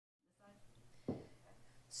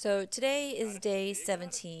So today is day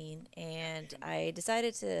 17, and I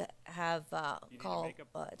decided to have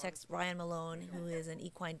text Ryan Malone, who is an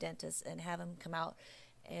equine dentist, and have him come out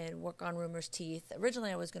and work on Rumor's teeth.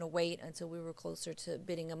 Originally, I was going to wait until we were closer to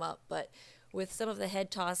bidding him up, but with some of the head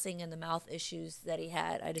tossing and the mouth issues that he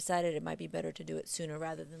had, I decided it might be better to do it sooner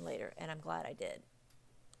rather than later, and I'm glad I did.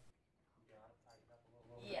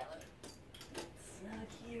 Yeah, let me snug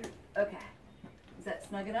here. Okay. Is that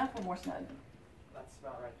snug enough or more snug? That's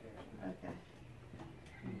about right there. Okay.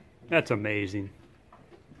 That's amazing.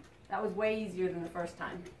 That was way easier than the first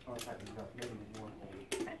time. Oh, it's actually got maybe one maybe.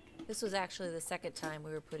 Okay. This was actually the second time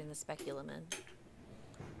we were putting the speculum in.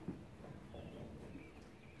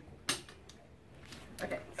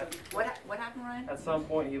 Okay, so what happened, Ryan? At some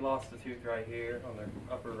point he lost a tooth right here on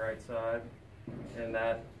the upper right side, and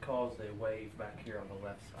that caused a wave back here on the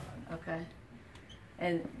left side. Okay.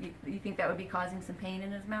 And you think that would be causing some pain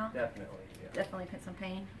in his mouth? Definitely, yeah. Definitely some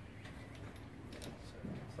pain?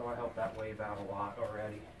 So I helped that wave out a lot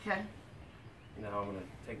already. Okay. Now I'm going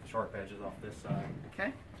to take the sharp edges off this side.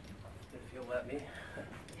 Okay. If you'll let me. Yeah,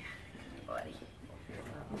 buddy.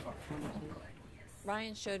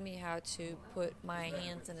 Ryan showed me how to put my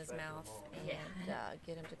hands in his mouth and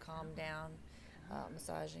get him to calm down,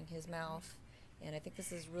 massaging his mouth. And I think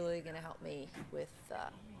this is really going to help me with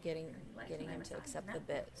getting him to accept the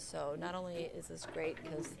bit. So not only is this great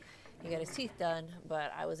because he got his teeth done,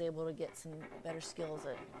 but I was able to get some better skills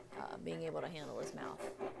at being able to handle his mouth.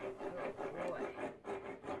 Oh, boy.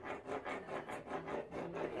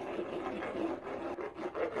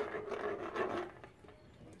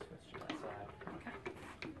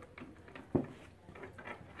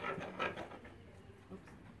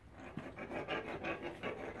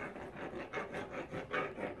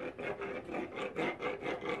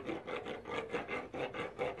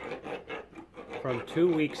 From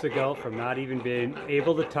 2 weeks ago, from not even being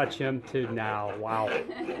able to touch him to now. Wow.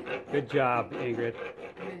 Good job, Ingrid.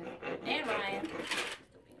 And Ryan.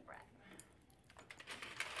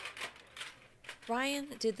 Ryan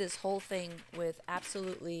did this whole thing with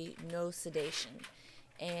absolutely no sedation.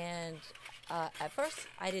 And at first,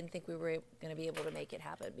 I didn't think we were going to be able to make it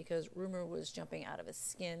happen because Rumor was jumping out of his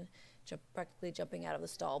skin, practically jumping out of the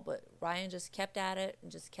stall. But Ryan just kept at it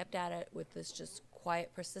and just kept at it with this just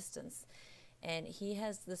quiet persistence. And he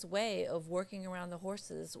has this way of working around the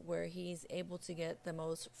horses where he's able to get the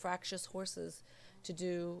most fractious horses to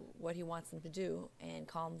do what he wants them to do and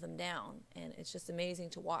calm them down. And it's just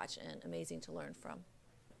amazing to watch and amazing to learn from.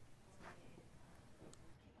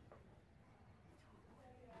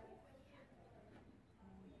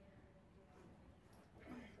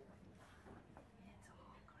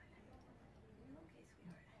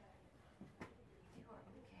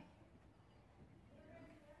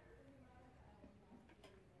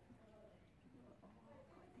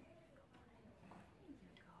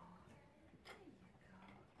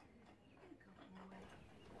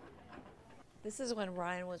 This is when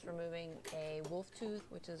Ryan was removing a wolf tooth,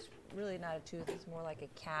 which is really not a tooth, it's more like a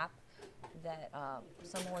cap that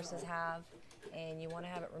some horses have, and you want to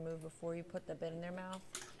have it removed before you put the bit in their mouth.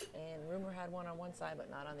 And Rumor had one on one side, but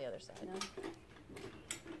not on the other side. No.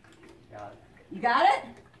 Got it. You got it?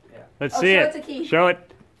 Yeah. Let's see it. It's a key. Show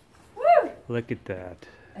it. Woo! Look at that.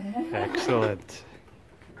 Excellent.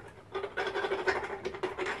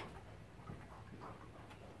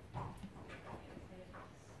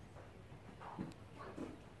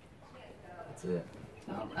 That's it.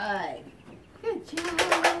 All right. Good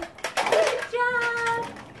job. Good job.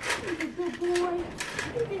 Good boy.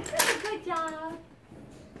 You did such a good job.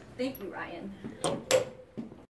 Thank you, Ryan.